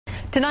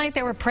Tonight,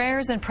 there were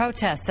prayers and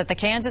protests at the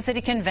Kansas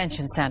City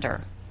Convention Center.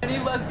 Any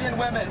lesbian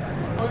women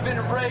who have been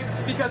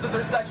raped because of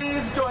their sex,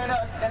 please join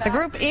us. The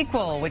group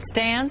Equal, which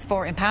stands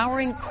for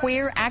Empowering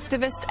Queer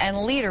Activists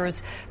and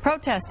Leaders,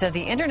 protested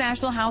the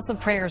International House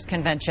of Prayers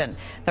Convention.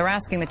 They're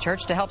asking the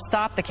church to help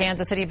stop the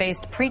Kansas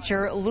City-based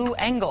preacher Lou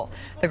Engle.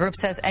 The group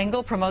says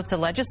Engle promotes a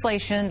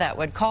legislation that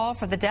would call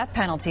for the death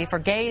penalty for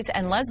gays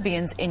and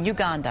lesbians in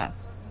Uganda.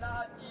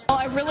 Well,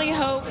 I really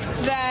hope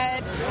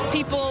that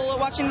people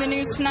watching the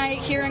news tonight,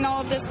 hearing all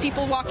of this,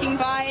 people walking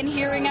by and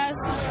hearing us,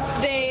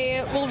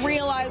 they will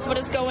realize what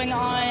is going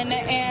on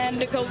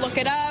and go look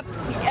it up,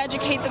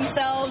 educate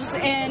themselves,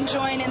 and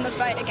join in the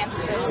fight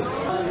against this.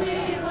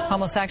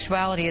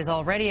 Homosexuality is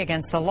already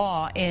against the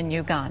law in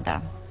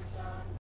Uganda.